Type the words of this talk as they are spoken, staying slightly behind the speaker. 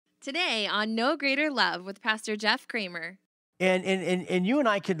Today on No Greater Love with Pastor Jeff Kramer. And you and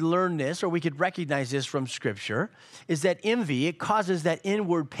I could learn this, or we could recognize this from Scripture, is that envy, it causes that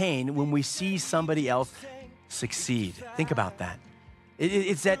inward pain when we see somebody else succeed. Think about that.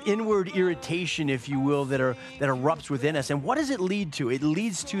 It's that inward irritation, if you will, that erupts within us. And what does it lead to? It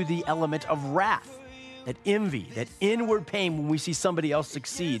leads to the element of wrath. That envy, that inward pain when we see somebody else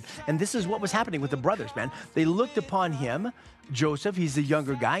succeed. And this is what was happening with the brothers, man. They looked upon him, Joseph, he's the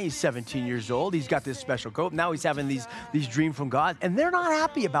younger guy, he's 17 years old, he's got this special coat, now he's having these dreams from God, and they're not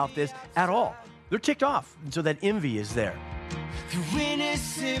happy about this at all. They're ticked off, and so that envy is there. Through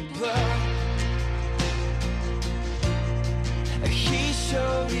innocent blood, he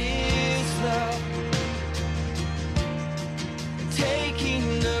showed his love,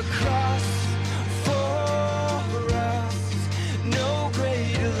 taking the cross.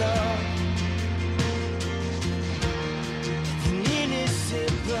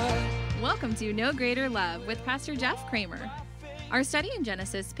 Welcome to No Greater Love with Pastor Jeff Kramer. Our study in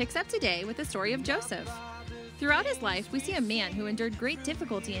Genesis picks up today with the story of Joseph. Throughout his life, we see a man who endured great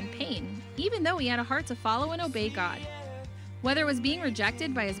difficulty and pain, even though he had a heart to follow and obey God. Whether it was being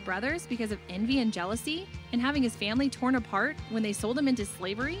rejected by his brothers because of envy and jealousy, and having his family torn apart when they sold him into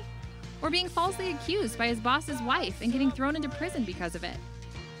slavery, or being falsely accused by his boss's wife and getting thrown into prison because of it.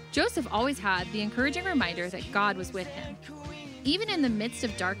 Joseph always had the encouraging reminder that God was with him. Even in the midst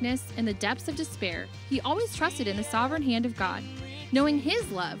of darkness and the depths of despair, he always trusted in the sovereign hand of God, knowing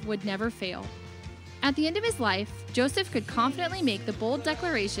his love would never fail. At the end of his life, Joseph could confidently make the bold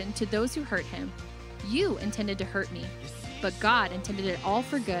declaration to those who hurt him, "You intended to hurt me, but God intended it all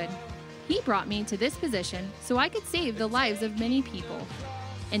for good. He brought me to this position so I could save the lives of many people."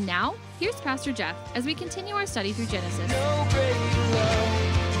 And now, here's Pastor Jeff as we continue our study through Genesis.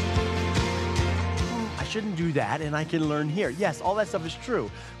 I shouldn't do that, and I can learn here. Yes, all that stuff is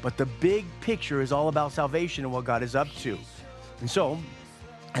true, but the big picture is all about salvation and what God is up to. And so,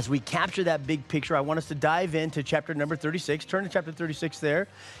 as we capture that big picture, I want us to dive into chapter number 36. Turn to chapter 36 there.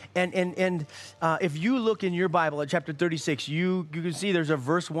 And if you look in your Bible at chapter 36, you can see there's a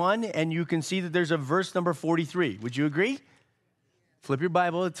verse 1, and you can see that there's a verse number 43. Would you agree? Flip your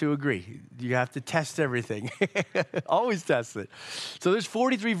Bible to agree. You have to test everything. Always test it. So there's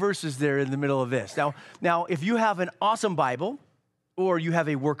 43 verses there in the middle of this. Now, if you have an awesome Bible, or you have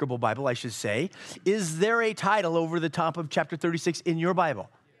a workable Bible, I should say, is there a title over the top of chapter 36 in your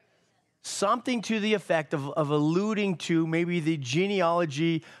Bible? Something to the effect of alluding to maybe the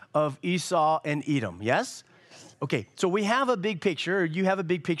genealogy of Esau and Edom, yes? Okay, so we have a big picture, or you have a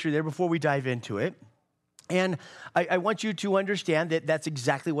big picture there before we dive into it. And I want you to understand that that's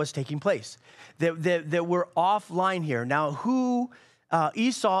exactly what's taking place, that we're offline here. Now,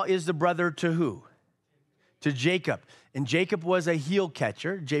 Esau is the brother to who? To Jacob. And Jacob was a heel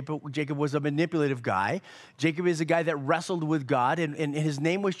catcher. Jacob was a manipulative guy. Jacob is a guy that wrestled with God, and his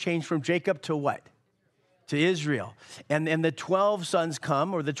name was changed from Jacob to what? To Israel. And the 12 sons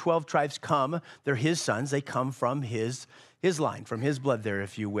come, or the 12 tribes come. They're his sons. They come from his line, from his blood there,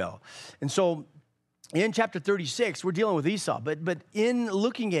 if you will. And so in chapter 36, we're dealing with Esau, but in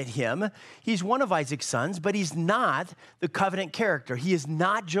looking at him, he's one of Isaac's sons, but he's not the covenant character. He is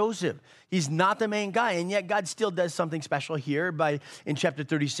not Joseph. He's not the main guy, and yet God still does something special here in chapter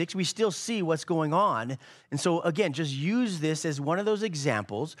 36. We still see what's going on, and so again, just use this as one of those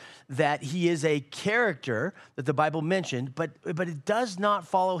examples that he is a character that the Bible mentioned, but it does not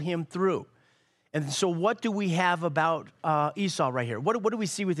follow him through. And so what do we have about Esau right here? What do we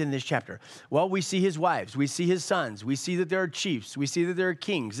see within this chapter? Well, we see his wives. We see his sons. We see that there are chiefs. We see that there are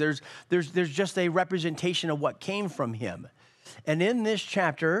kings. There's just a representation of what came from him. And in this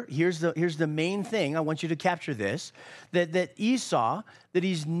chapter, here's the main thing. I want you to capture this, that Esau, that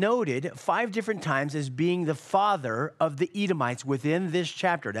he's noted 5 different times as being the father of the Edomites within this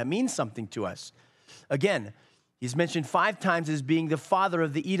chapter. That means something to us. Again, he's mentioned 5 times as being the father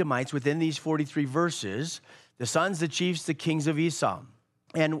of the Edomites within these 43 verses, the sons, the chiefs, the kings of Esau.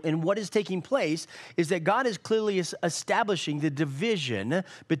 And what is taking place is that God is clearly establishing the division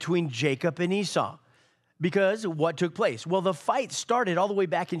between Jacob and Esau. Because what took place? Well, the fight started all the way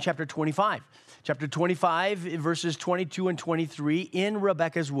back in chapter 25. Chapter 25, verses 22 and 23, in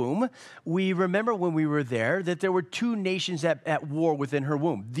Rebekah's womb. We remember when we were there that there were 2 nations at war within her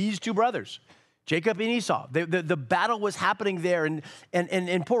womb. These 2 brothers, Jacob and Esau. The battle was happening there,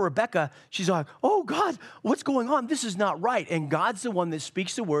 and poor Rebekah, she's like, oh God, what's going on? This is not right. And God's the one that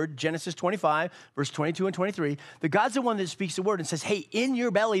speaks the word, Genesis 25, verse 22 and 23. God's the one that speaks the word and says, hey, in your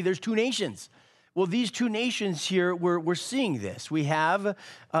belly, there's 2 nations. Well, these two nations here, we're seeing this. We have,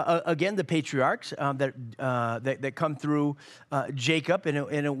 again, the patriarchs that come through Jacob,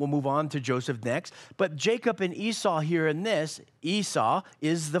 and we'll move on to Joseph next. But Jacob and Esau here in this, Esau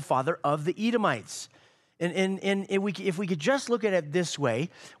is the father of the Edomites. And if we could just look at it this way,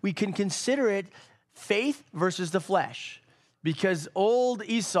 we can consider it faith versus the flesh. Because old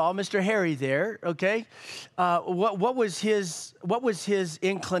Esau, Mr. Harry there, okay, what was his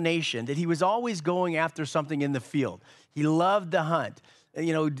inclination? That he was always going after something in the field. He loved to hunt.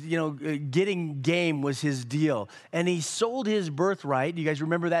 Getting game was his deal. And he sold his birthright, you guys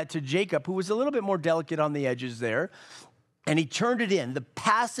remember that, to Jacob, who was a little bit more delicate on the edges there. And he turned it in, the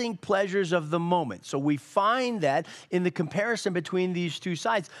passing pleasures of the moment. So we find that in the comparison between these two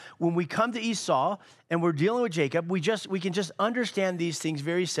sides. When we come to Esau and we're dealing with Jacob, we can just understand these things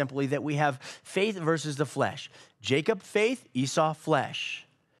very simply, that we have faith versus the flesh. Jacob, faith, Esau, flesh.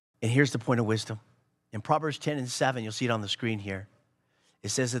 And here's the point of wisdom. In Proverbs 10 and 7, you'll see it on the screen here. It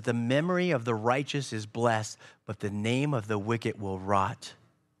says that the memory of the righteous is blessed, but the name of the wicked will rot.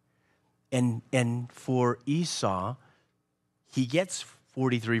 And for Esau, he gets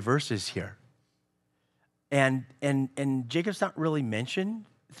 43 verses here. And Jacob's not really mentioned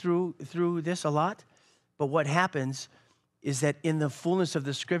through this a lot, but what happens is that in the fullness of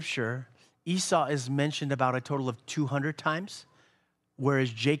the scripture, Esau is mentioned about a total of 200 times,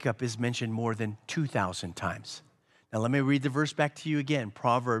 whereas Jacob is mentioned more than 2,000 times. Now let me read the verse back to you again.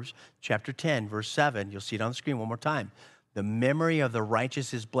 Proverbs chapter 10, verse 7. You'll see it on the screen one more time. The memory of the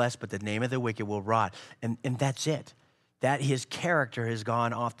righteous is blessed, but the name of the wicked will rot. And that's it. That his character has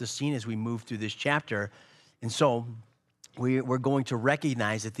gone off the scene as we move through this chapter. And so we're going to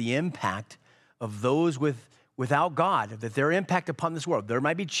recognize that the impact of those without God, that their impact upon this world, there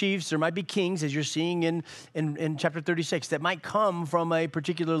might be chiefs, there might be kings, as you're seeing in chapter 36, that might come from a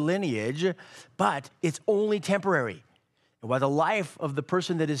particular lineage, but it's only temporary. And while the life of the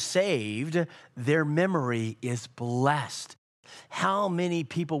person that is saved, their memory is blessed. How many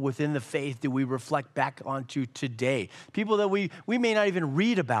people within the faith do we reflect back onto today? People that we may not even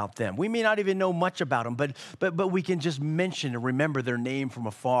read about them. We may not even know much about them, but we can just mention and remember their name from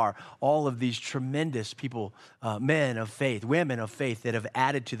afar. All of these tremendous people, men of faith, women of faith that have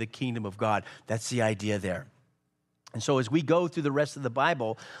added to the kingdom of God. That's the idea there. And so as we go through the rest of the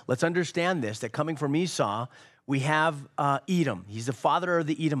Bible, let's understand this, that coming from Esau, we have Edom. He's the father of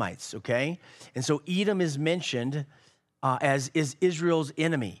the Edomites, okay? And so Edom is mentioned as is Israel's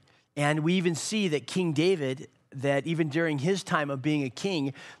enemy. And we even see that King David, that even during his time of being a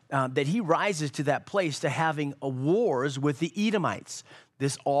king, that he rises to that place to having wars with the Edomites.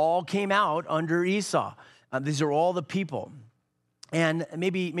 This all came out under Esau. These are all the people. And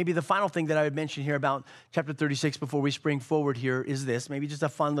maybe the final thing that I would mention here about chapter 36 before we spring forward here is this, maybe just a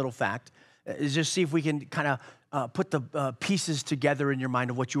fun little fact, is just see if we can kind of put the pieces together in your mind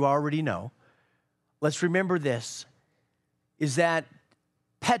of what you already know. Let's remember this, is that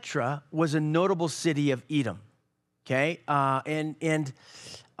Petra was a notable city of Edom, okay? And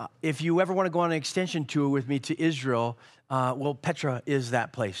if you ever want to go on an extension tour with me to Israel, well, Petra is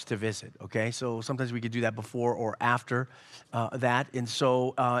that place to visit, okay? So sometimes we could do that before or after that. And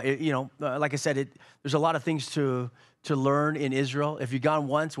so, like I said, there's a lot of things to learn in Israel. If you've gone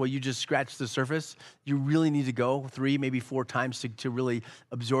once, well, you just scratched the surface. You really need to go 3, maybe 4 times to really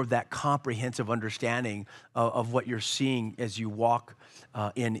absorb that comprehensive understanding of what you're seeing as you walk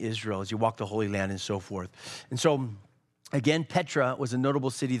in Israel, as you walk the Holy Land and so forth. And so, again, Petra was a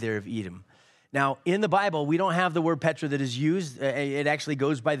notable city there of Edom. Now, in the Bible, we don't have the word Petra that is used. It actually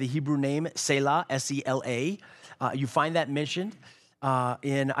goes by the Hebrew name Selah, S-E-L-A. You find that mentioned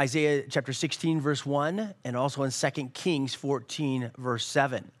in Isaiah chapter 16, verse 1, and also in 2 Kings 14, verse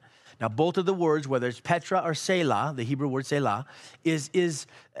 7. Now, both of the words, whether it's Petra or Selah, the Hebrew word Selah,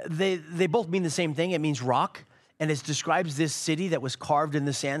 they both mean the same thing. It means rock, and it describes this city that was carved in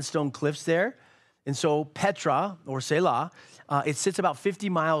the sandstone cliffs there. And so Petra, or Selah, it sits about 50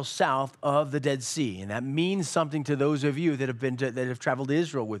 miles south of the Dead Sea, and that means something to those of you that have traveled to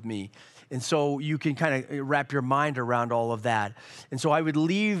Israel with me. And so you can kind of wrap your mind around all of that. And so I would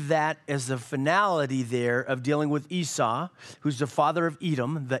leave that as the finality there of dealing with Esau, who's the father of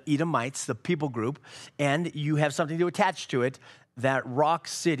Edom, the Edomites, the people group, and you have something to attach to it, that rock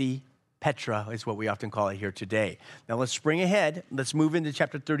city, Petra is what we often call it here today. Now let's spring ahead. Let's move into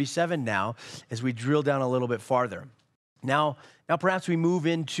chapter 37 now as we drill down a little bit farther. Now perhaps we move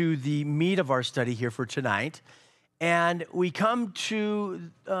into the meat of our study here for tonight. And we come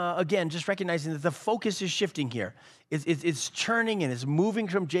to, again, just recognizing that the focus is shifting here. It's turning and it's moving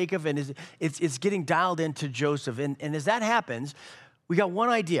from Jacob and it's getting dialed into Joseph. And as that happens, we got one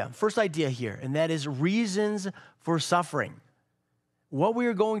idea, first idea here, and that is reasons for suffering. What we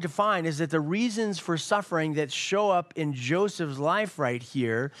are going to find is that the reasons for suffering that show up in Joseph's life right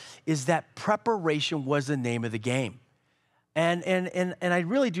here is that preparation was the name of the game. And I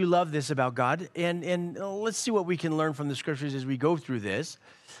really do love this about God. And let's see what we can learn from the scriptures as we go through this.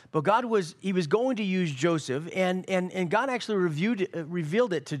 But he was going to use Joseph, and God actually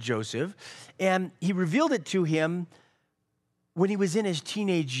revealed it to Joseph. And he revealed it to him when he was in his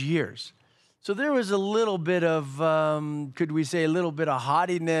teenage years. So there was a little bit of, could we say, a little bit of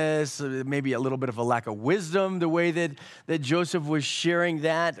haughtiness, maybe a little bit of a lack of wisdom, the way that Joseph was sharing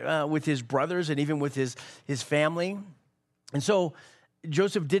that with his brothers and even with his family. And so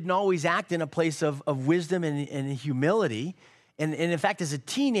Joseph didn't always act in a place of wisdom and humility. And in fact, as a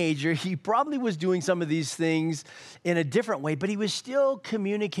teenager, he probably was doing some of these things in a different way, but he was still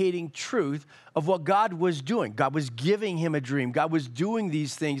communicating truth of what God was doing. God was giving him a dream. God was doing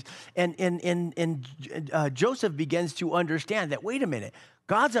these things. And Joseph begins to understand that, wait a minute,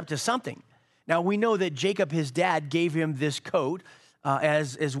 God's up to something. Now, we know that Jacob, his dad, gave him this coat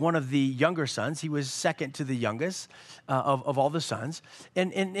as one of the younger sons. He was second to the youngest of all the sons.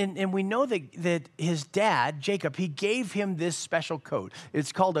 And we know that his dad, Jacob, he gave him this special coat.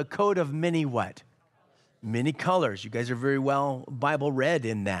 It's called a coat of many what? Many colors. You guys are very well Bible read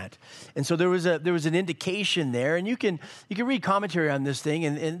in that. And so there was an indication there, and you can read commentary on this thing,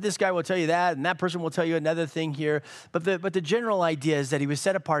 and this guy will tell you that, and that person will tell you another thing here. But the general idea is that he was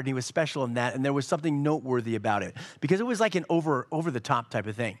set apart and he was special in that, and there was something noteworthy about it because it was like an over the top type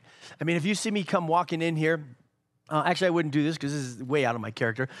of thing. I mean, if you see me come walking in here. Actually, I wouldn't do this because this is way out of my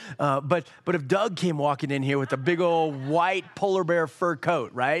character. But if Doug came walking in here with a big old white polar bear fur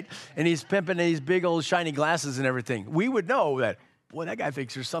coat, right? And he's pimping these big old shiny glasses and everything, we would know that, boy, that guy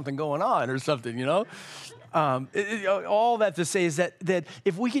thinks there's something going on or something, you know? All that to say is that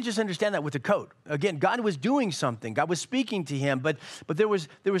if we can just understand that with the coat, again, God was doing something. God was speaking to him, but there was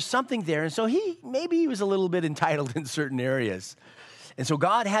something there. And so maybe he was a little bit entitled in certain areas. And so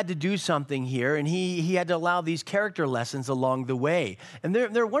God had to do something here, and he had to allow these character lessons along the way. And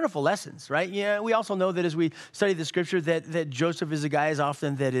they're wonderful lessons, right? Yeah, we also know that as we study the scripture that Joseph is a guy you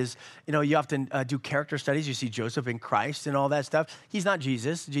often do character studies. You see Joseph in Christ and all that stuff. He's not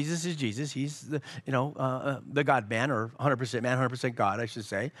Jesus. Jesus is Jesus. He's the God-man, or 100% man, 100% God, I should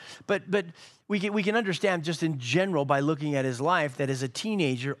say. But we can understand just in general by looking at his life that as a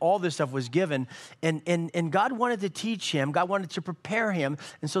teenager, all this stuff was given, and God wanted to teach him. God wanted to prepare him.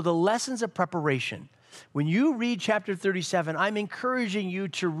 And so the lessons of preparation, when you read chapter 37, I'm encouraging you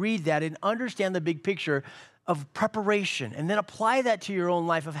to read that and understand the big picture of preparation, and then apply that to your own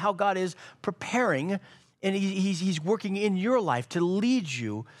life of how God is preparing, and he's working in your life to lead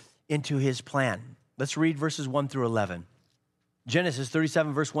you into his plan. Let's read verses 1 through 11. Genesis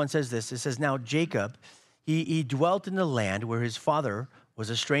 37 verse 1 says this. It says, now Jacob, he dwelt in the land where his father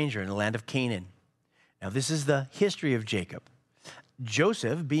was a stranger, in the land of Canaan. Now this is the history of Jacob.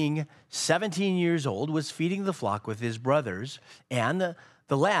 Joseph, being 17 years old, was feeding the flock with his brothers, and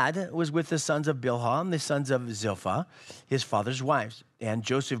the lad was with the sons of Bilhah, the sons of Zilpah, his father's wives. And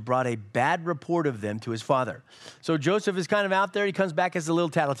Joseph brought a bad report of them to his father. So Joseph is kind of out there. He comes back as a little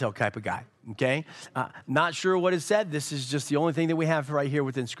tattletale type of guy, okay? Not sure what is said. This is just the only thing that we have right here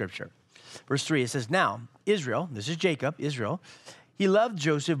within Scripture. Verse 3, it says, now Israel, this is Jacob, Israel, he loved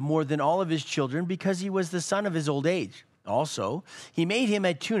Joseph more than all of his children because he was the son of his old age. Also, he made him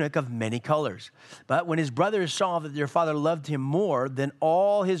a tunic of many colors. But when his brothers saw that their father loved him more than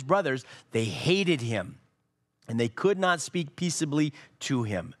all his brothers, they hated him, and they could not speak peaceably to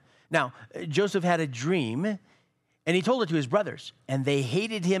him. Now, Joseph had a dream, and he told it to his brothers, and they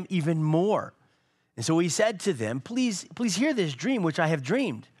hated him even more. And so he said to them, please hear this dream which I have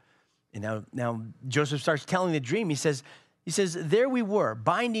dreamed. And now Joseph starts telling the dream. He says, there we were,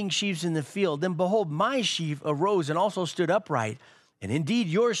 binding sheaves in the field. Then behold, my sheaf arose and also stood upright. And indeed,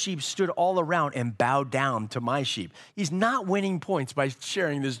 your sheep stood all around and bowed down to my sheep. He's not winning points by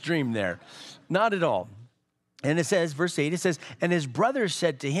sharing this dream there. Not at all. And it says, verse 8, it says, and his brothers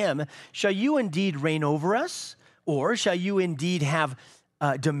said to him, shall you indeed reign over us? Or shall you indeed have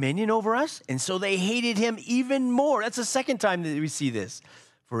dominion over us? And so they hated him even more. That's the second time that we see this.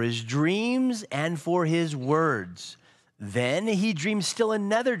 For his dreams and for his words. Then he dreamed still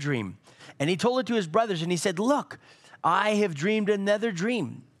another dream, and he told it to his brothers, and he said, look, I have dreamed another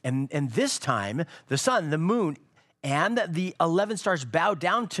dream. And this time, the sun, the moon, and the 11 stars bowed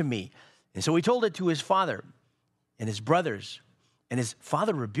down to me. And so he told it to his father and his brothers, and his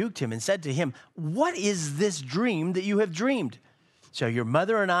father rebuked him and said to him, what is this dream that you have dreamed? Shall your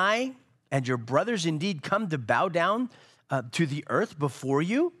mother and I and your brothers indeed come to bow down to the earth before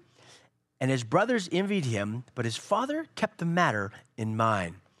you? And his brothers envied him, but his father kept the matter in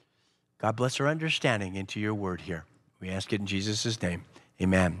mind. God bless our understanding into your word here. We ask it in Jesus' name.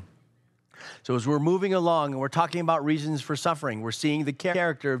 Amen. So as we're moving along and we're talking about reasons for suffering, we're seeing the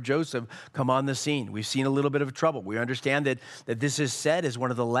character of Joseph come on the scene. We've seen a little bit of trouble. We understand that this is said as one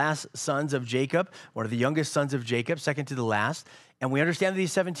of the last sons of Jacob, one of the youngest sons of Jacob, second to the last. And we understand that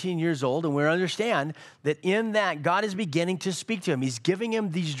he's 17 years old, and we understand that in that, God is beginning to speak to him. He's giving him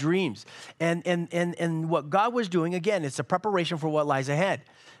these dreams. And what God was doing, again, it's a preparation for what lies ahead.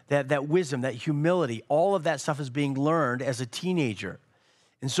 That wisdom, that humility, all of that stuff is being learned as a teenager.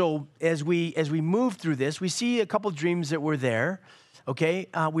 And so as we move through this, we see a couple dreams that were there, okay?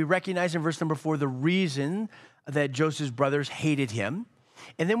 We recognize in verse number 4 the reason that Joseph's brothers hated him.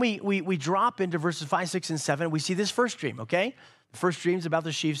 And then we drop into verses 5, 6, and 7. We see this first dream, okay? The first dream's about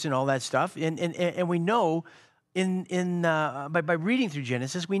the sheaves and all that stuff. And we know by reading through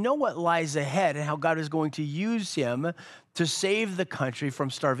Genesis, we know what lies ahead and how God is going to use him to save the country from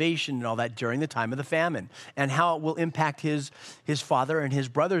starvation and all that during the time of the famine, and how it will impact his father and his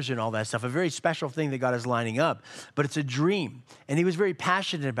brothers and all that stuff. A very special thing that God is lining up, but it's a dream, and he was very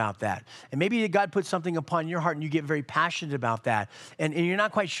passionate about that. And maybe God put something upon your heart and you get very passionate about that, and you're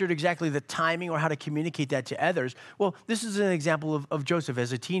not quite sure exactly the timing or how to communicate that to others. Well, this is an example of Joseph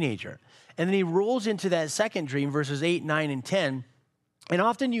as a teenager. And then he rolls into that second dream, verses 8, 9, and 10. And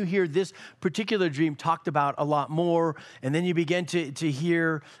often you hear this particular dream talked about a lot more, and then you begin to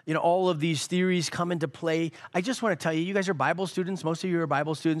hear, all of these theories come into play. I just want to tell you, you guys are Bible students. Most of you are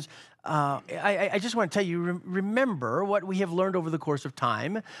Bible students. I just want to tell you, remember what we have learned over the course of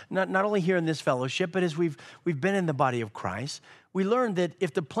time, not only here in this fellowship, but as we've been in the body of Christ. We learned that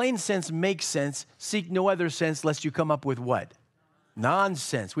if the plain sense makes sense, seek no other sense lest you come up with what?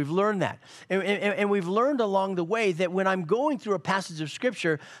 Nonsense. We've learned that. And we've learned along the way that when I'm going through a passage of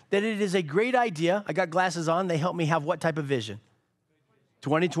Scripture, that it is a great idea. I got glasses on. They help me have what type of vision?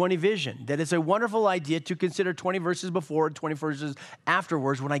 20/20 vision. That it's a wonderful idea to consider 20 verses before and 20 verses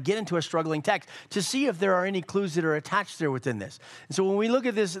afterwards when I get into a struggling text to see if there are any clues that are attached there within this. And so when we look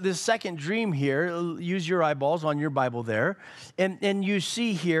at this second dream here, use your eyeballs on your Bible there, and you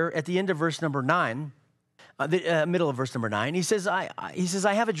see here at the end of verse number 9, the middle of verse number 9, he says, I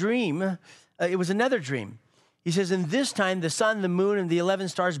have a dream. It was another dream. He says, and this time the sun, the moon, and the 11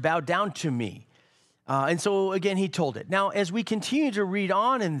 stars bowed down to me. And so again, he told it. Now, as we continue to read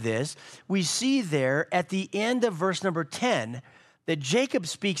on in this, we see there at the end of verse number 10 that Jacob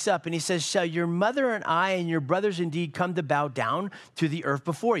speaks up and he says, shall your mother and I and your brothers indeed come to bow down to the earth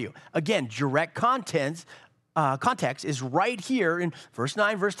before you? Again, direct context is right here in verse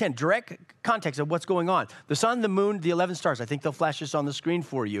 9, verse 10, direct context of what's going on. The sun, the moon, the 11 stars. I think they'll flash this on the screen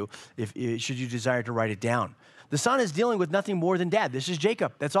for you should you desire to write it down. The son is dealing with nothing more than dad. This is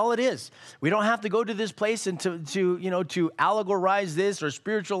Jacob. That's all it is. We don't have to go to this place and to allegorize this or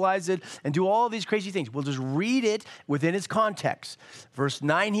spiritualize it and do all these crazy things. We'll just read it within its context. Verse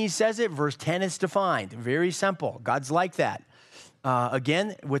 9, he says it. Verse 10, it's defined. Very simple. God's like that.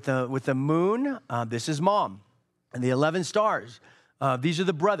 Again, with the moon, this is mom. And the 11 stars, these are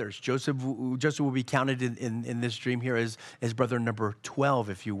the brothers. Joseph will be counted in this dream here as brother number 12,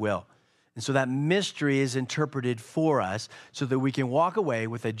 if you will. And so that mystery is interpreted for us so that we can walk away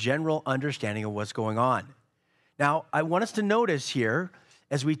with a general understanding of what's going on. Now, I want us to notice here,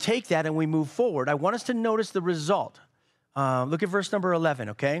 as we take that and we move forward, I want us to notice the result. Look at verse number 11,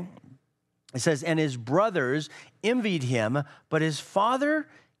 okay? It says, and his brothers envied him, but his father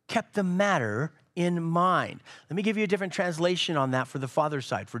kept the matter in mind. Let me give you a different translation on that for the father's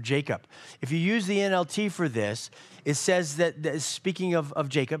side, for Jacob. If you use the NLT for this, it says that speaking of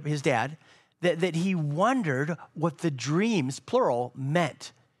Jacob, his dad, that he wondered what the dreams, plural,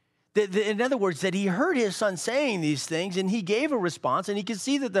 meant. In other words, that he heard his son saying these things and he gave a response and he could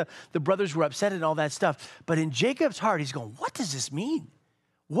see that the brothers were upset and all that stuff. But in Jacob's heart, he's going, what does this mean?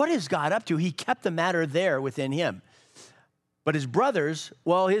 What is God up to? He kept the matter there within him. But his brothers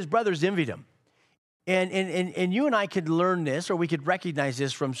envied him. And you and I could learn this, or we could recognize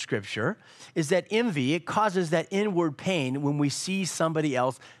this from Scripture, is that envy, it causes that inward pain when we see somebody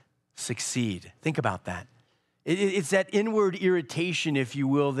else succeed. Think about that. It's that inward irritation, if you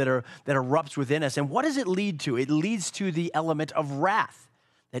will, that erupts within us. And what does it lead to? It leads to the element of wrath.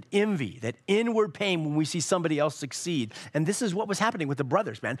 That envy, that inward pain when we see somebody else succeed. And this is what was happening with the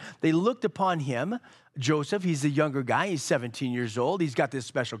brothers, man. They looked upon him, Joseph, he's the younger guy, he's 17 years old, he's got this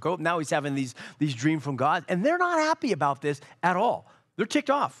special coat, now he's having these dreams from God, and they're not happy about this at all. They're ticked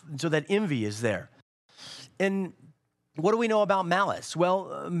off, and so that envy is there. And What do we know about malice?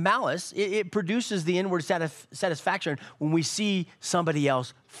 Well, malice, it produces the inward satisfaction when we see somebody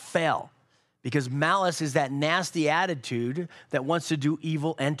else fail. Because malice is that nasty attitude that wants to do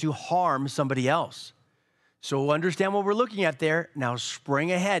evil and to harm somebody else. So understand what we're looking at there. Now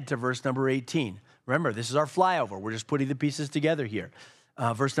spring ahead to verse number 18. Remember, this is our flyover. We're just putting the pieces together here.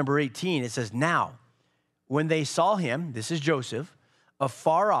 Verse number 18, it says, now, when they saw him, this is Joseph,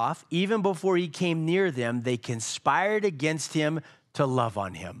 afar off, even before he came near them, they conspired against him to love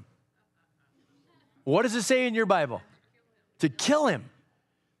on him. What does it say in your Bible? To kill him.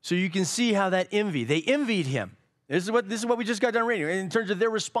 So you can see how that envy, they envied him. This is what we just got done reading. In terms of their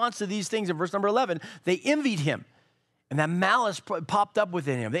response to these things in verse number 11, they envied him. And that malice popped up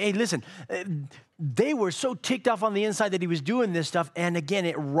within him. Hey, listen, they were so ticked off on the inside that he was doing this stuff. And again,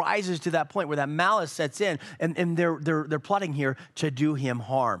 it rises to that point where that malice sets in, and they're plotting here to do him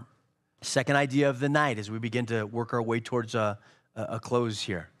harm. Second idea of the night as we begin to work our way towards a close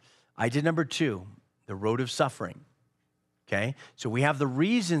here. Idea number 2, the road of suffering. Okay, so we have the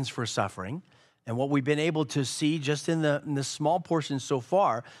reasons for suffering, and what we've been able to see just in the small portion so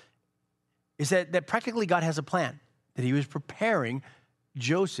far is that practically God has a plan, that he was preparing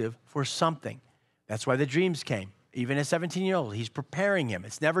Joseph for something. That's why the dreams came. Even at 17-year-old, he's preparing him.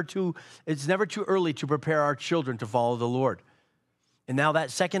 It's never too early to prepare our children to follow the Lord. And now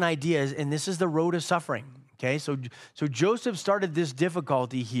that second idea is, and this is the road of suffering. Okay, so Joseph started this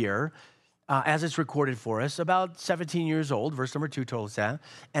difficulty here, as it's recorded for us, about 17 years old. Verse number 2 told us that.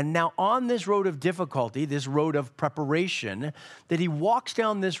 And now on this road of difficulty, this road of preparation, that he walks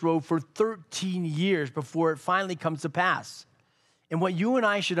down this road for 13 years before it finally comes to pass. And what you and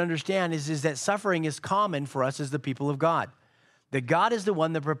I should understand is that suffering is common for us as the people of God. That God is the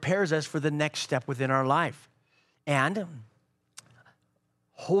one that prepares us for the next step within our life. And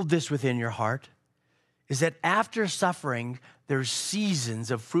hold this within your heart, is that after suffering, there's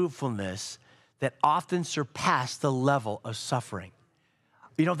seasons of fruitfulness that often surpass the level of suffering.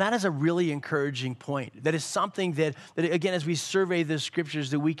 You know, that is a really encouraging point. That is something that again, as we survey the scriptures,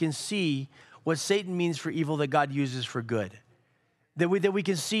 that we can see what Satan means for evil that God uses for good. That we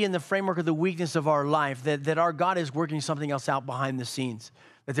can see in the framework of the weakness of our life that our God is working something else out behind the scenes.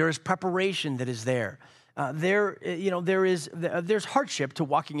 That there is preparation that is there. There's hardship to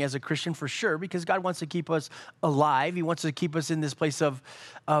walking as a Christian for sure, because God wants to keep us alive. He wants to keep us in this place of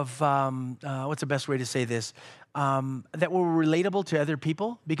what's the best way to say this? That we're relatable to other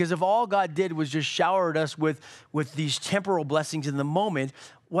people. Because if all God did was just showered us with these temporal blessings in the moment,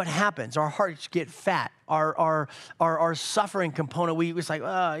 what happens? Our hearts get fat. Our suffering component, we push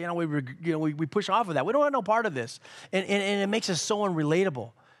off of that. We don't want no part of this, and it makes us so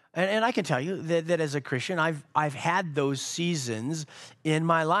unrelatable. And I can tell you that as a Christian, I've had those seasons in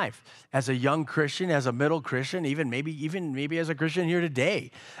my life. As a young Christian, as a middle Christian, even maybe as a Christian here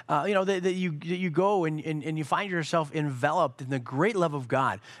today, that you go and you find yourself enveloped in the great love of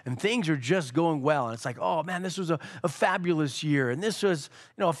God, and things are just going well, and it's like, oh man, this was a fabulous year, and this was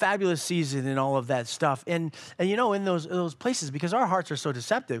a fabulous season, and all of that stuff, and in those places, because our hearts are so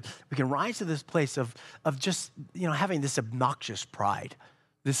deceptive, we can rise to this place of just having this obnoxious pride.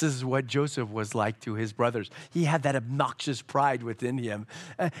 This is what Joseph was like to his brothers. He had that obnoxious pride within him.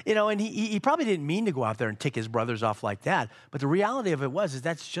 And he probably didn't mean to go out there and tick his brothers off like that. But the reality of it is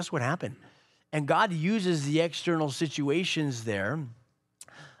that's just what happened. And God uses the external situations there.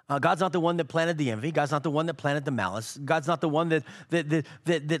 God's not the one that planted the envy. God's not the one that planted the malice. God's not the one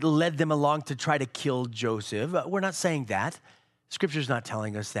that led them along to try to kill Joseph. We're not saying that. Scripture's not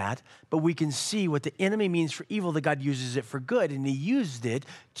telling us that, but we can see what the enemy means for evil, that God uses it for good, and he used it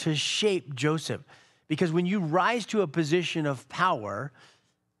to shape Joseph. Because when you rise to a position of power,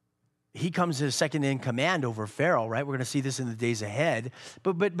 he comes as second in command over Pharaoh, right? We're going to see this in the days ahead.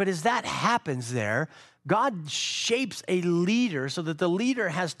 But as that happens there, God shapes a leader so that the leader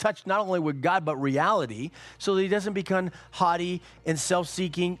has touch not only with God, but reality, so that he doesn't become haughty and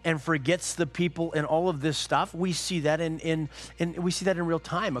self-seeking and forgets the people and all of this stuff. We see that in real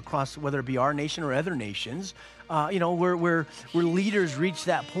time across, whether it be our nation or other nations, where leaders reach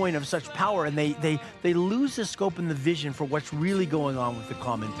that point of such power, and they lose the scope and the vision for what's really going on with the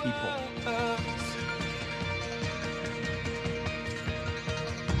common people.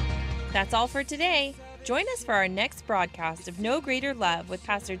 That's all for today. Join us for our next broadcast of No Greater Love with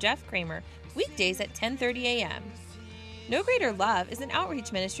Pastor Jeff Kramer, weekdays at 10:30 a.m. No Greater Love is an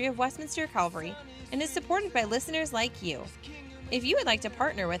outreach ministry of Westminster Calvary and is supported by listeners like you. If you would like to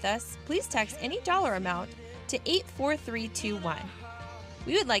partner with us, please text any dollar amount to 84321.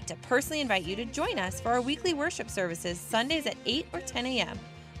 We would like to personally invite you to join us for our weekly worship services Sundays at 8 or 10 a.m.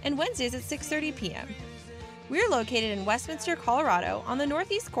 and Wednesdays at 6:30 p.m. We're located in Westminster, Colorado, on the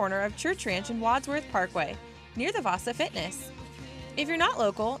northeast corner of Church Ranch and Wadsworth Parkway, near the Vasa Fitness. If you're not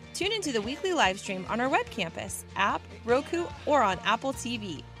local, tune into the weekly live stream on our web campus, app, Roku, or on Apple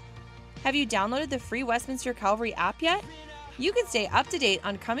TV. Have you downloaded the free Westminster Calvary app yet? You can stay up to date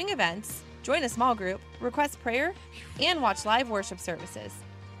on coming events, join a small group, request prayer, and watch live worship services.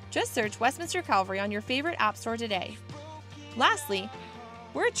 Just search Westminster Calvary on your favorite app store today. Lastly,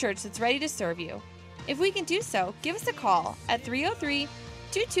 we're a church that's ready to serve you. If we can do so, give us a call at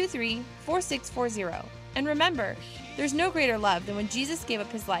 303-223-4640. And remember, there's no greater love than when Jesus gave up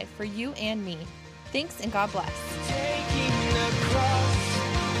his life for you and me. Thanks, and God bless. Taking the cross.